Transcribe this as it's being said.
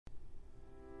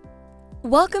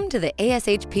Welcome to the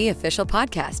ASHP Official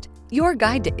Podcast, your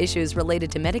guide to issues related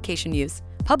to medication use,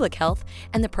 public health,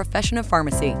 and the profession of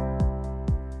pharmacy.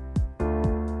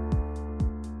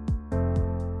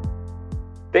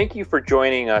 Thank you for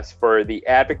joining us for the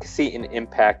Advocacy and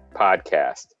Impact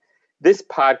Podcast. This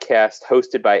podcast,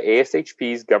 hosted by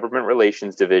ASHP's Government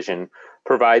Relations Division,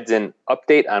 provides an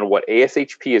update on what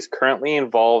ASHP is currently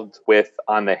involved with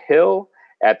on the Hill,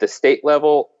 at the state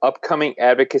level, upcoming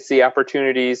advocacy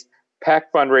opportunities,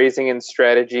 PAC fundraising and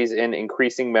strategies, and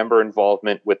increasing member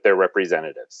involvement with their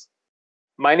representatives.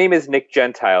 My name is Nick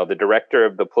Gentile, the Director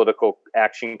of the Political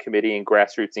Action Committee and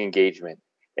Grassroots Engagement,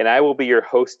 and I will be your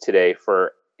host today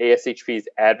for ASHP's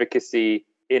Advocacy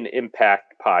and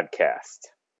Impact Podcast.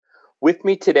 With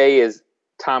me today is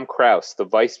Tom Kraus, the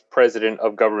Vice President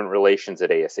of Government Relations at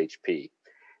ASHP.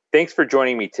 Thanks for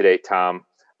joining me today, Tom.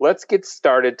 Let's get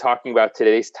started talking about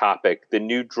today's topic, the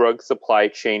new drug supply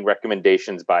chain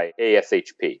recommendations by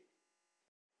ASHP.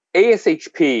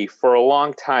 ASHP, for a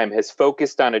long time, has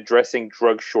focused on addressing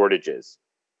drug shortages.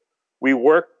 We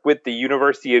worked with the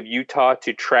University of Utah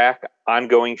to track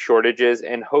ongoing shortages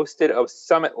and hosted a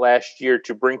summit last year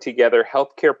to bring together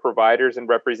healthcare providers and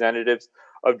representatives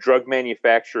of drug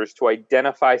manufacturers to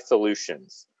identify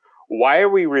solutions. Why are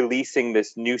we releasing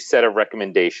this new set of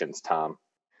recommendations, Tom?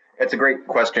 It's a great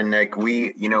question, Nick.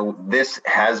 This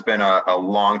has been a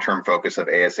long-term focus of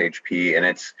ASHP, and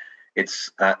it's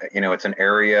an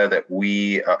area that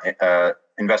we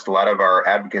invest a lot of our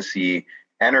advocacy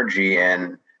energy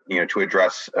in, to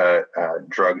address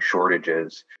drug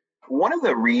shortages. One of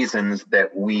the reasons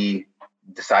that we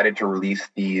decided to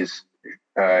release these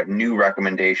new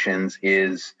recommendations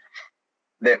is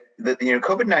that the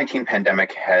COVID-19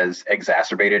 pandemic has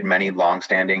exacerbated many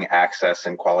longstanding access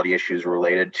and quality issues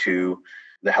related to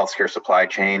the healthcare supply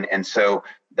chain, and so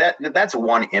that's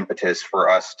one impetus for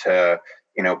us to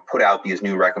put out these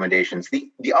new recommendations.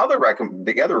 The other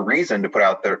reason to put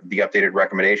out the updated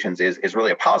recommendations is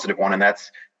really a positive one, and that's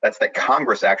that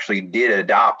Congress actually did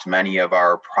adopt many of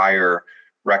our prior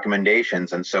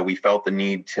recommendations, and so we felt the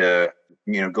need to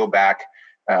go back,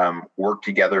 work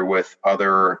together with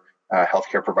other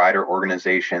healthcare provider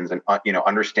organizations and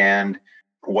understand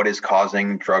what is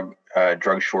causing drug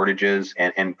shortages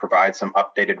and provide some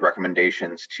updated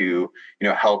recommendations to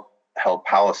help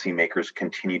policymakers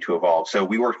continue to evolve. So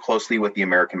we worked closely with the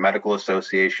American Medical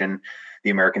Association, the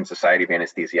American Society of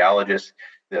Anesthesiologists,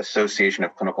 the Association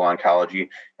of Clinical Oncology,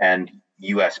 and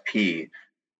USP.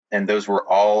 And those were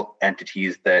all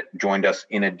entities that joined us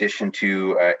in addition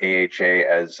to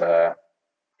AHA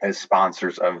as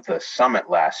sponsors of the summit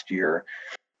last year,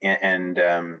 and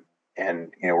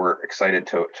we're excited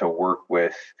to work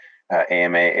with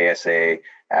AMA, ASA,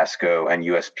 ASCO, and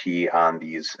USP on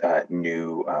these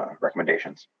new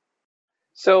recommendations.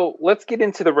 So let's get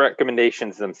into the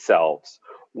recommendations themselves.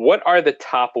 What are the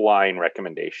top line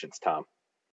recommendations, Tom?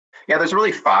 Yeah, there's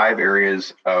really 5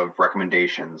 areas of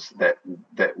recommendations that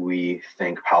we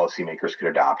think policymakers could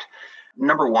adopt.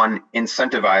 Number 1,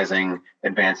 incentivizing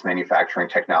advanced manufacturing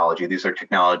technology. These are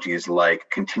technologies like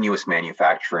continuous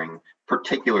manufacturing,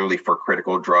 particularly for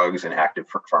critical drugs and active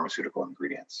pharmaceutical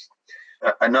ingredients.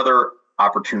 Another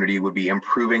opportunity would be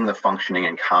improving the functioning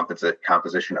and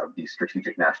composition of the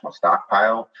Strategic National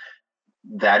Stockpile.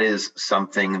 That is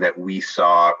something that we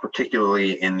saw,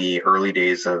 particularly in the early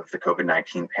days of the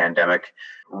COVID-19 pandemic,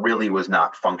 really was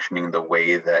not functioning the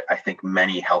way that I think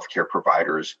many healthcare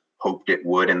providers hoped it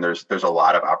would, and there's a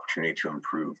lot of opportunity to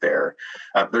improve there.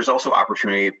 There's also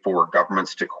opportunity for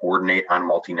governments to coordinate on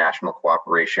multinational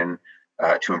cooperation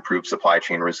to improve supply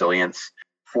chain resilience.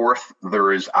 Fourth,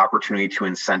 there is opportunity to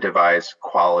incentivize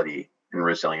quality and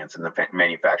resilience in the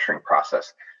manufacturing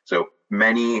process. So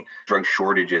many drug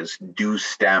shortages do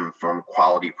stem from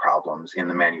quality problems in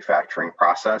the manufacturing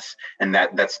process, and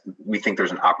we think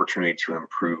there's an opportunity to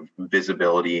improve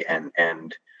visibility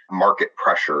and market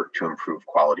pressure to improve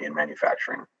quality in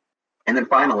manufacturing. And then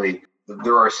finally,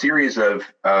 there are a series of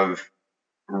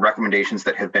recommendations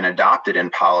that have been adopted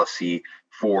in policy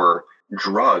for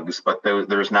drugs, but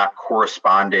there's not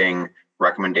corresponding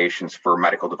recommendations for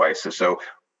medical devices. So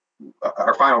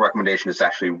our final recommendation is to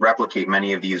actually replicate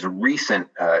many of these recent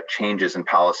changes in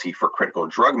policy for critical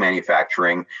drug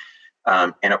manufacturing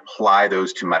and apply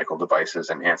those to medical devices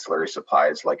and ancillary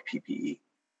supplies like PPE.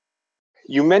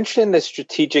 You mentioned the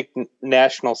Strategic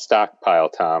National Stockpile,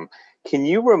 Tom. Can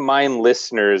you remind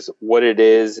listeners what it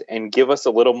is and give us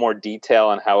a little more detail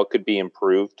on how it could be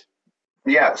improved?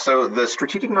 Yeah, so the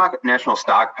Strategic National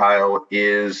Stockpile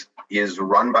is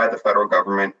run by the federal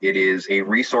government. It is a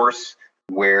resource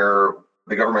where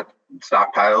the government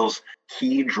stockpiles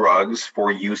key drugs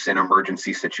for use in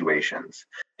emergency situations.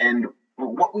 And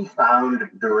what we found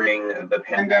during the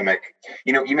pandemic,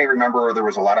 you may remember there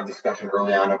was a lot of discussion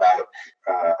early on about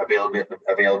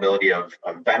availability of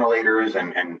ventilators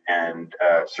and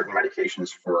certain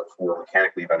medications for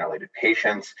mechanically ventilated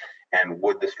patients, and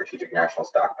would the Strategic National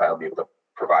Stockpile be able to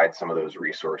provide some of those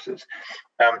resources?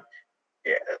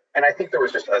 And I think there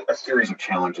was just a series of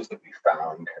challenges that we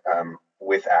found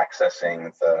with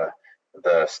accessing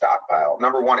the stockpile.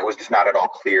 Number one, it was just not at all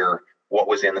clear what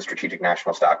was in the Strategic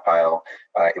National Stockpile.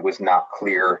 It was not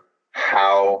clear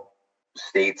how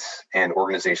states and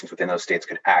organizations within those states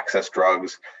could access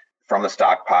drugs from the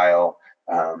stockpile.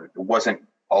 It wasn't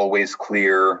always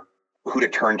clear who to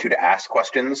turn to ask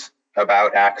questions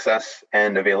about access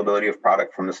and availability of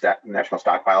product from the National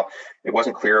Stockpile. It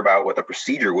wasn't clear about what the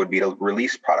procedure would be to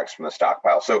release products from the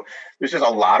stockpile. So there's just a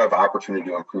lot of opportunity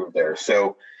to improve there.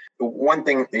 So one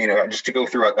thing, just to go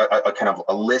through a kind of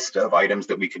a list of items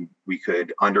that we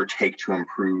could undertake to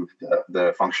improve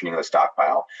the functioning of the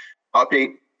stockpile.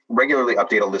 Regularly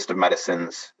update a list of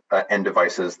medicines and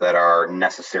devices that are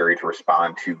necessary to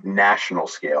respond to national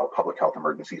scale public health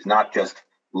emergencies, not just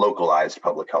localized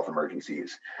public health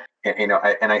emergencies. And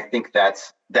I think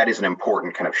that is an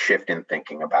important kind of shift in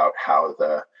thinking about how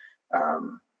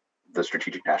the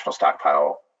Strategic National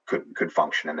Stockpile could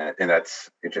function, and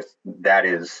that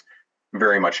is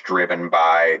very much driven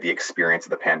by the experience of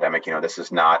the pandemic. This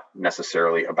is not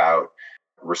necessarily about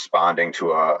responding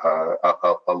to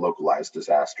a localized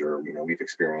disaster. We've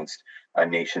experienced a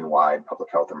nationwide public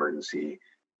health emergency,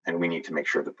 and we need to make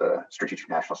sure that the Strategic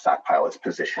National Stockpile is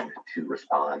positioned to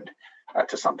respond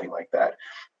to something like that.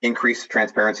 Increase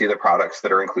transparency of the products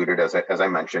that are included, as I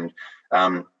mentioned.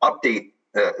 Update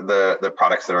the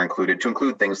products that are included to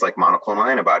include things like monoclonal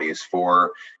antibodies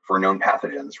for known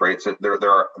pathogens, right? So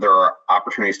there are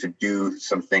opportunities to do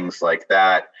some things like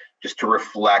that, just to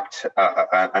reflect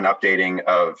an updating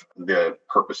of the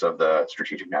purpose of the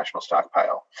Strategic National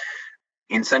Stockpile.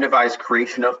 Incentivize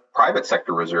creation of private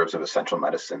sector reserves of essential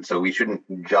medicine. So we shouldn't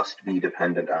just be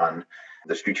dependent on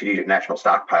the Strategic National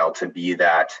Stockpile to be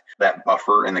that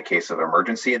buffer in the case of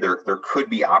emergency. There could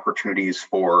be opportunities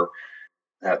for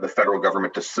the federal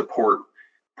government to support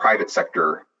private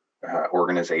sector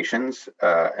organizations,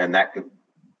 and that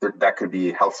could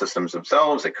be health systems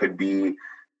themselves. It could be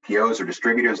POs or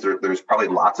distributors. There's probably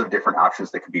lots of different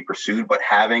options that could be pursued, but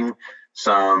having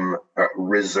some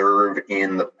reserve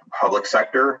in the public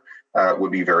sector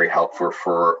would be very helpful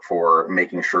for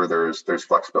making sure there's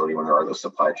flexibility when there are those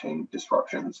supply chain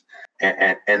disruptions,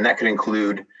 and that could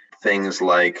include things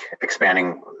like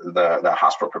expanding the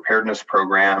hospital preparedness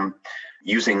program,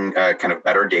 using kind of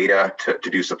better data to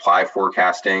do supply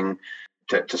forecasting,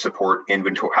 to support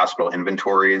hospital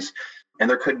inventories. And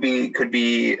there could be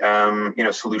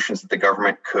solutions that the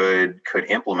government could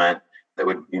implement that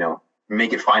would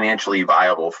make it financially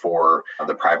viable for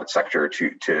the private sector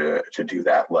to do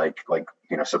that, like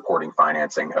supporting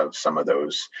financing of some of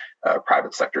those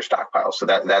private sector stockpiles. So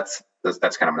that's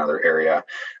kind of another area.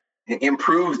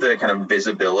 Improve the kind of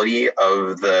visibility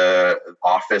of the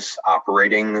office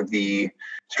operating the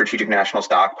Strategic National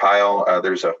Stockpile.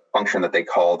 There's a function that they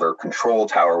call their control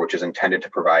tower, which is intended to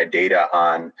provide data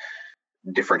on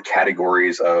different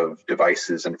categories of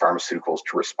devices and pharmaceuticals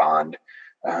to respond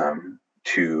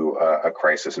to a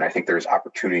crisis. And I think there's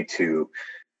opportunity to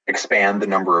expand the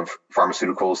number of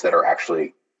pharmaceuticals that are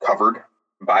actually covered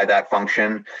by that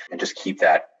function, and just keep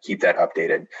that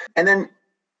updated. And then,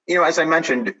 as I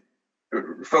mentioned,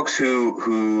 folks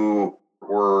who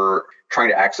were trying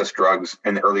to access drugs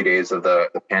in the early days of the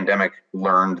pandemic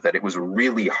learned that it was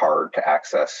really hard to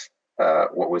access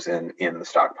what was in the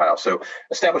stockpile. So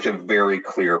establish a very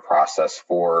clear process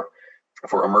for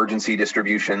emergency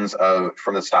distributions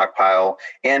from the stockpile,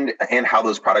 and how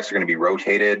those products are going to be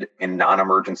rotated in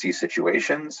non-emergency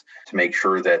situations to make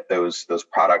sure that those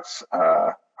products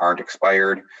aren't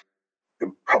expired.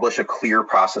 Publish a clear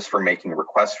process for making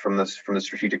requests from the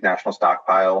Strategic National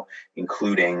Stockpile,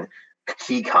 including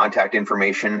key contact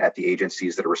information at the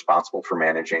agencies that are responsible for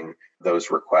managing those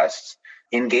requests.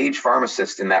 Engage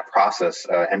pharmacists in that process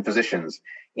and physicians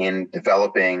in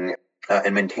developing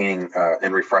and maintaining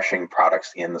and refreshing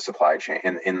products in the supply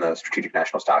chain, in the Strategic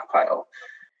National Stockpile.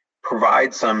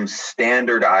 Provide some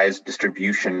standardized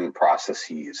distribution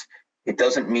processes. It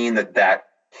doesn't mean that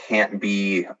can't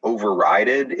be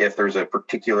overridden if there's a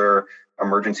particular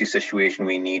emergency situation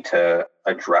we need to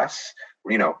address.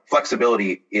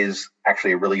 Flexibility is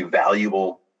actually a really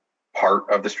valuable part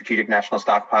of the Strategic National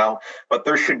Stockpile, but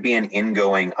there should be an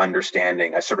ingoing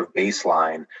understanding, a sort of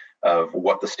baseline of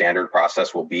what the standard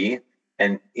process will be.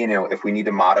 And, if we need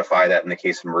to modify that in the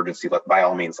case of emergency, by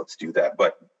all means, let's do that.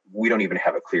 But we don't even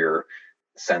have a clear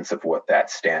sense of what that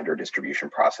standard distribution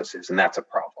process is. And that's a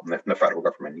problem. The federal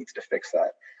government needs to fix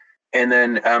that. And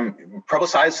then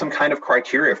publicize some kind of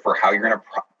criteria for how you're going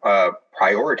to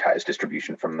prioritize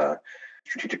distribution from the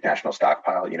Strategic National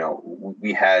Stockpile.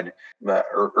 We had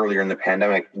earlier in the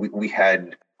pandemic, we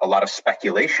had a lot of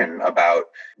speculation about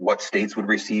what states would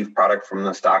receive product from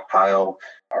the stockpile.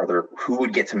 Who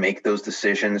would get to make those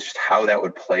decisions, just how that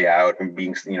would play out, and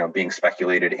being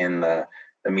speculated in the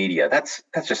media. That's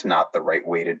just not the right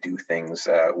way to do things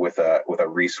with a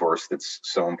resource that's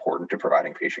so important to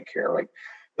providing patient care. Like,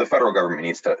 the federal government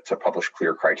needs to publish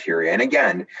clear criteria, and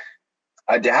again,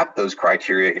 adapt those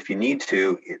criteria if you need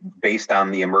to, based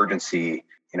on the emergency.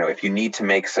 If you need to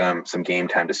make some game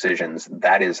time decisions,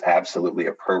 that is absolutely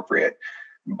appropriate,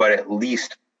 but at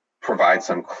least provide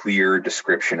some clear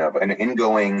description of an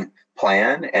ingoing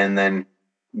plan, and then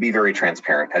be very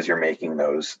transparent as you're making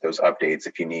those updates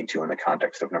if you need to in the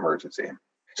context of an emergency.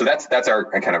 So that's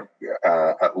our kind of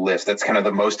list. That's kind of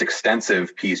the most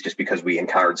extensive piece, just because we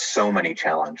encountered so many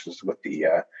challenges with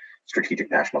the Strategic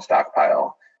National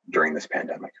Stockpile during this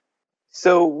pandemic.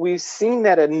 So we've seen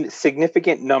that a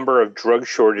significant number of drug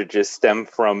shortages stem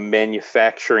from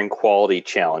manufacturing quality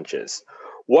challenges.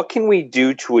 What can we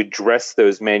do to address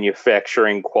those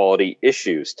manufacturing quality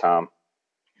issues, Tom?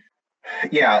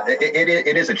 Yeah,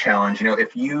 it is a challenge.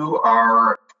 If you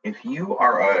are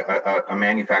a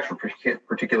manufacturer,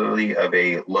 particularly of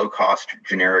a low-cost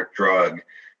generic drug,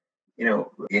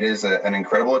 it is an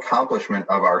incredible accomplishment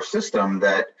of our system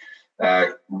that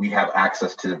we have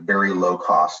access to very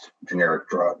low-cost generic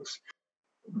drugs.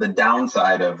 The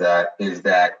downside of that is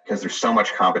that because there's so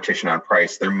much competition on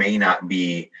price, there may not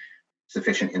be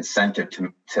sufficient incentive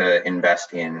to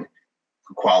invest in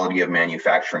quality of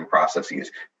manufacturing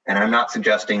processes. And I'm not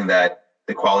suggesting that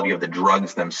the quality of the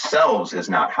drugs themselves is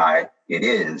not high. It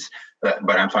is,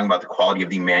 but I'm talking about the quality of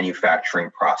the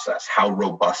manufacturing process. How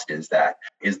robust is that?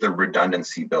 Is there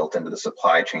redundancy built into the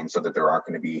supply chain so that there aren't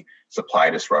going to be supply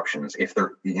disruptions? Is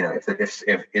there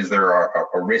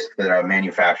a risk that a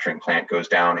manufacturing plant goes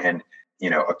down and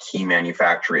a key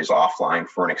manufacturer is offline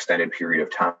for an extended period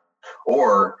of time?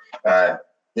 Or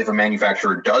if a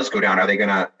manufacturer does go down, are they going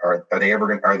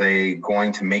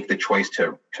to make the choice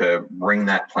to bring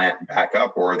that plant back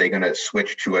up, or are they going to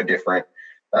switch to a different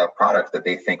product that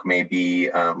they think may be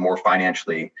more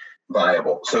financially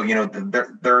viable? So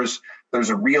there's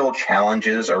a real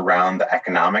challenges around the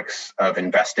economics of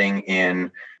investing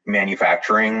in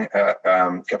manufacturing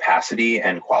capacity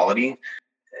and quality.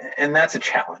 And that's a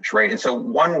challenge, right? And so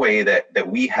one way that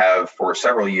we have for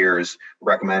several years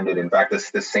recommended, in fact,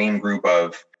 this same group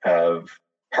of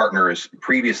partners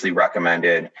previously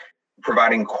recommended,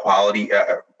 providing quality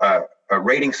a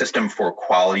rating system for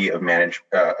quality of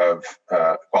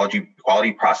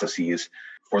quality processes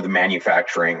for the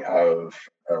manufacturing of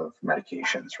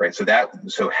medications, right?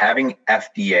 So having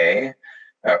FDA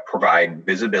provide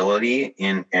visibility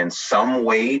in some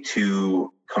way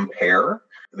to compare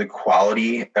the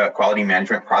quality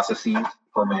management processes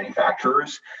for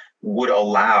manufacturers would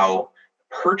allow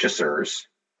purchasers,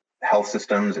 health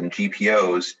systems and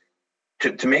GPOs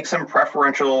to make some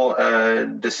preferential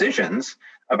decisions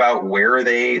about where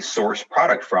they source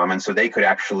product from. And so they could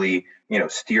actually,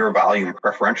 steer volume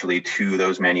preferentially to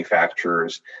those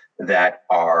manufacturers that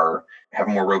have a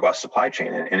more robust supply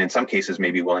chain. And in some cases,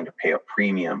 may be willing to pay a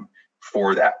premium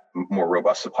for that more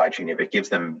robust supply chain if it gives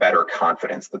them better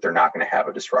confidence that they're not going to have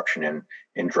a disruption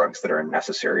in drugs that are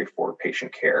necessary for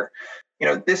patient care.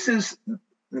 This is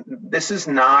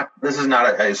not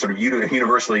a sort of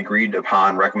universally agreed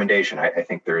upon recommendation. I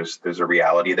think there's a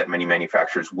reality that many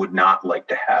manufacturers would not like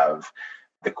to have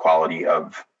the quality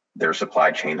of their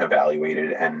supply chain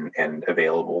evaluated and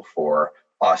available for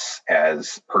us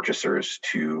as purchasers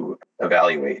to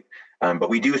evaluate. But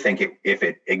we do think if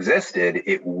it existed,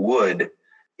 it would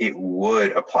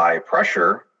apply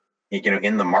pressure,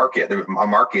 in the market, a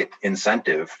market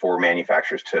incentive for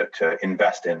manufacturers to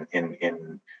invest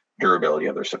in durability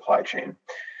of their supply chain.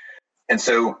 And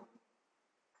so,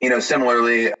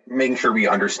 similarly, making sure we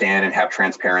understand and have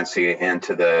transparency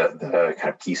into the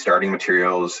kind of key starting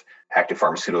materials, active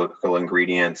pharmaceutical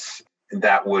ingredients,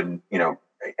 that would,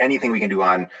 anything we can do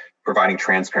on providing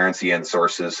transparency and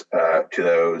sources to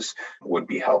those would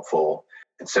be helpful.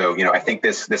 And so, I think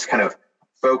this kind of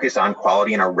focus on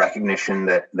quality and a recognition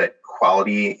that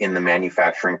quality in the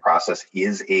manufacturing process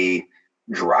is a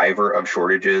driver of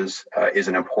shortages is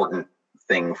an important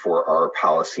thing for our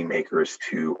policymakers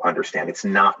to understand. It's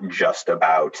not just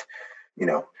about,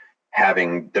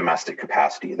 having domestic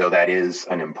capacity, though that is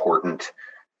an important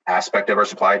aspect of our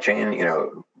supply chain.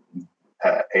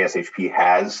 ASHP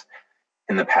has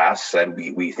in the past said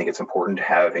we think it's important to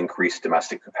have increased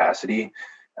domestic capacity.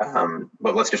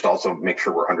 But let's just also make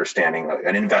sure we're understanding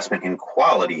an investment in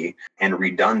quality and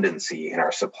redundancy in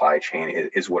our supply chain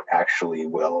is what actually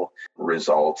will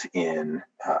result in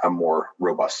a more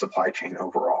robust supply chain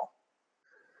overall.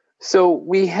 So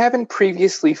we haven't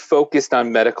previously focused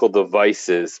on medical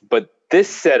devices, but this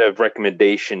set of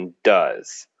recommendation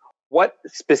does. What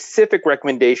specific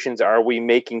recommendations are we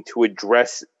making to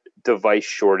address device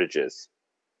shortages?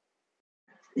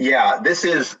 Yeah, this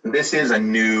is a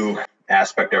new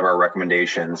aspect of our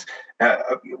recommendations.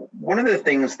 One of the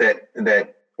things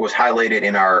that was highlighted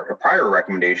in our prior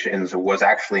recommendations was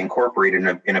actually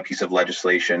incorporated in a piece of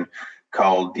legislation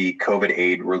called the COVID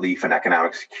Aid, Relief, and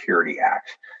Economic Security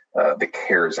Act, the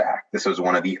CARES Act. This was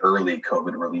one of the early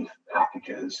COVID relief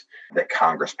packages that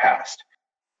Congress passed.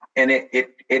 And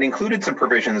it included some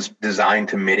provisions designed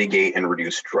to mitigate and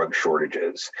reduce drug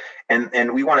shortages.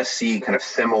 And we want to see kind of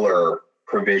similar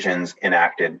provisions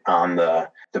enacted on the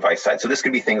device side. So this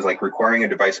could be things like requiring a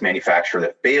device manufacturer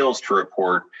that fails to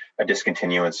report a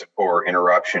discontinuance or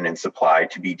interruption in supply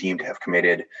to be deemed to have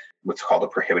committed what's called a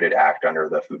prohibited act under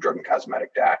the Food, Drug, and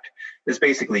Cosmetic Act. This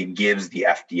basically gives the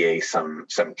FDA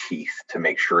some teeth to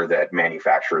make sure that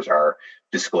manufacturers are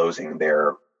disclosing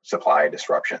their supply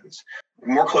disruptions.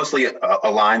 More closely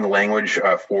align the language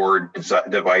for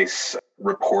device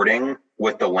reporting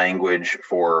with the language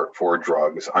for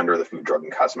drugs under the Food, Drug,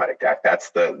 and Cosmetic Act. That's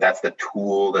the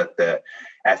tool that the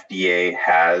FDA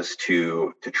has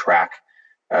to track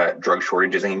drug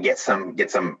shortages and get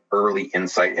some early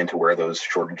insight into where those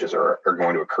shortages are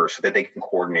going to occur, so that they can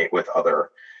coordinate with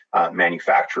other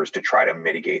manufacturers to try to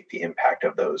mitigate the impact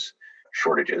of those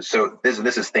shortages. So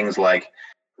this is things like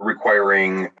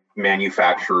requiring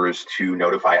manufacturers to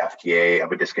notify FDA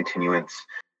of a discontinuance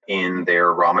in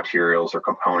their raw materials or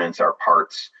components or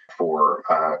parts for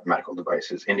medical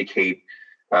devices. Indicate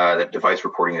that device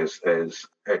reporting is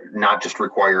not just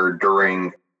required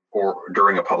during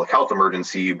a public health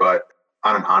emergency, but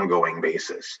on an ongoing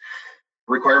basis.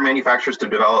 Require manufacturers to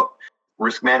develop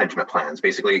risk management plans.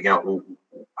 Basically,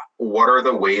 what are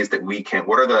the ways that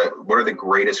what are the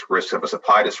greatest risks of a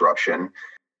supply disruption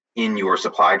in your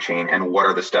supply chain, and what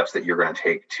are the steps that you're going to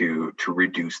take to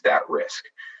reduce that risk?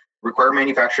 Require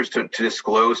manufacturers to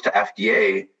disclose to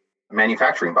FDA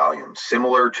manufacturing volumes,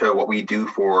 similar to what we do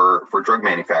for drug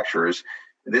manufacturers.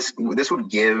 This would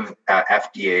give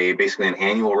FDA basically an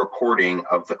annual reporting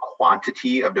of the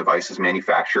quantity of devices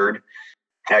manufactured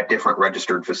at different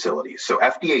registered facilities. So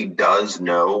FDA does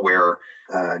know where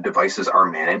devices are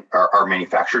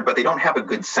manufactured, but they don't have a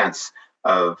good sense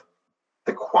of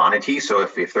the quantity. So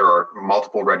if there are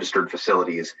multiple registered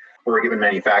facilities for a given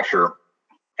manufacturer,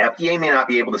 FDA may not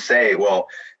be able to say, well,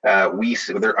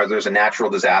 there's a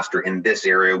natural disaster in this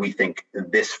area. We think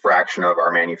this fraction of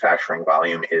our manufacturing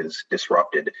volume is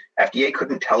disrupted. FDA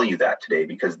couldn't tell you that today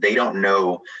because they don't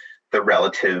know the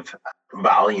relative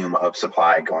volume of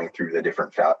supply going through the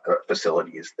different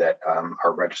facilities that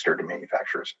are registered to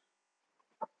manufacturers.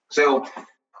 So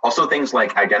also things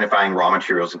like identifying raw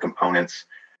materials and components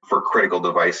for critical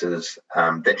devices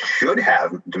that should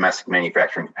have domestic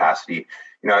manufacturing capacity.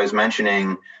 I was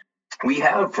mentioning we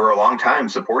have for a long time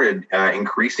supported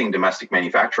increasing domestic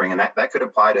manufacturing, and that could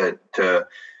apply to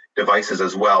devices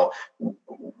as well.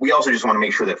 We also just want to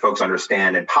make sure that folks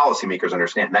understand and policymakers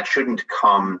understand that shouldn't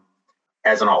come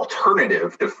as an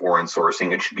alternative to foreign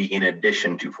sourcing. It should be in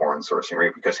addition to foreign sourcing,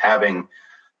 right? Because having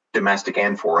domestic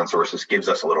and foreign sources gives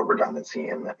us a little redundancy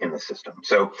in the system.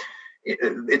 So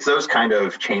it's those kind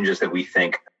of changes that we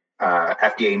think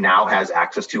FDA now has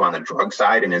access to on the drug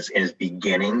side and is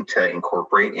beginning to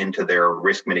incorporate into their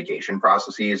risk mitigation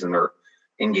processes and their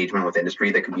engagement with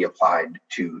industry that can be applied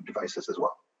to devices as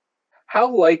well.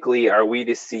 How likely are we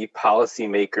to see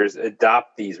policymakers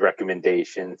adopt these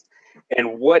recommendations,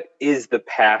 and what is the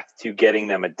path to getting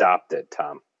them adopted,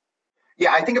 Tom?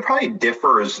 Yeah, I think it probably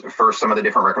differs for some of the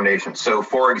different recommendations. So,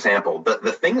 for example,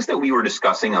 the things that we were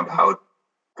discussing about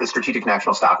the strategic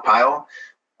national stockpile,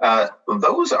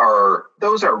 those are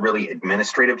really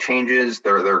administrative changes.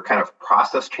 They're kind of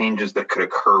process changes that could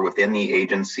occur within the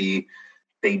agency.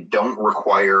 They don't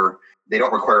require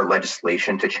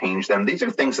legislation to change them. These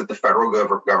are things that the federal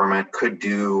government could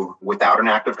do without an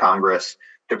act of Congress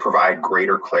to provide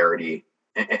greater clarity.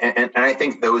 And I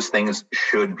think those things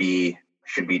should be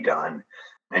done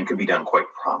and could be done quite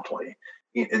promptly.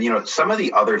 Some of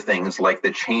the other things like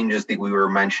the changes that we were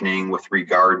mentioning with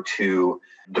regard to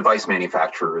device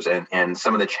manufacturers and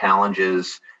some of the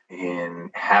challenges in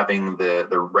having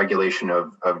the regulation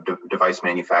of device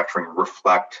manufacturing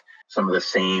reflect some of the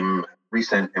same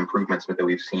recent improvements that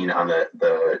we've seen on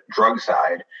the drug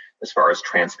side. as far as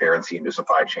transparency into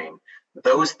supply chain.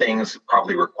 Those things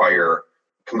probably require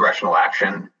congressional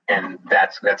action, and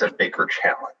that's a bigger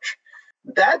challenge.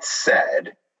 That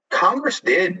said, Congress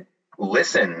did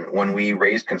listen when we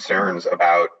raised concerns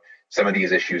about some of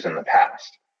these issues in the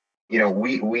past.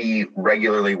 We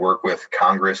regularly work with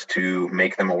Congress to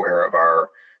make them aware of our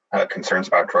concerns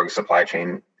about drug supply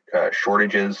chain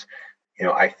shortages.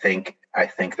 I think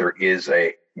there is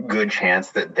a good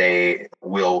chance that they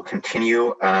will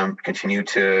continue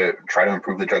to try to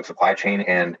improve the drug supply chain,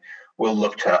 and will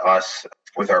look to us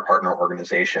with our partner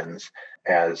organizations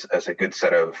as a good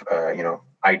set of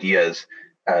ideas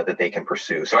that they can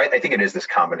pursue. So I think it is this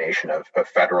combination of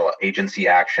federal agency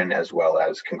action as well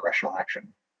as congressional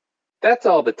action. That's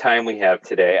all the time we have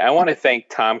today. I want to thank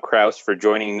Tom Krause for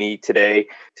joining me today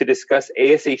to discuss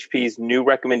ASHP's new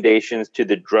recommendations to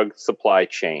the drug supply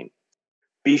chain.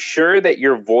 Be sure that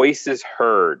your voice is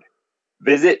heard.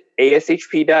 Visit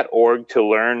ashp.org to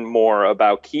learn more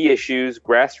about key issues,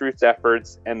 grassroots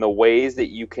efforts, and the ways that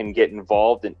you can get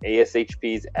involved in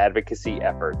ASHP's advocacy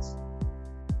efforts.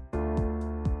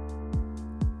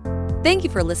 Thank you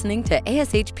for listening to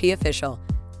ASHP Official,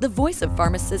 the voice of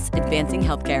pharmacists advancing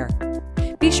healthcare.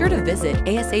 Be sure to visit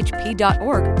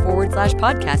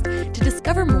ashp.org/podcast to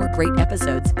discover more great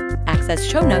episodes, access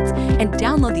show notes, and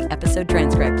download the episode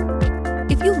transcript.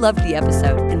 If you loved the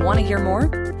episode and want to hear more,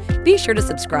 be sure to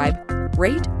subscribe,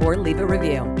 rate, or leave a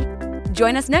review.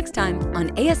 Join us next time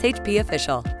on ASHP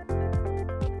Official.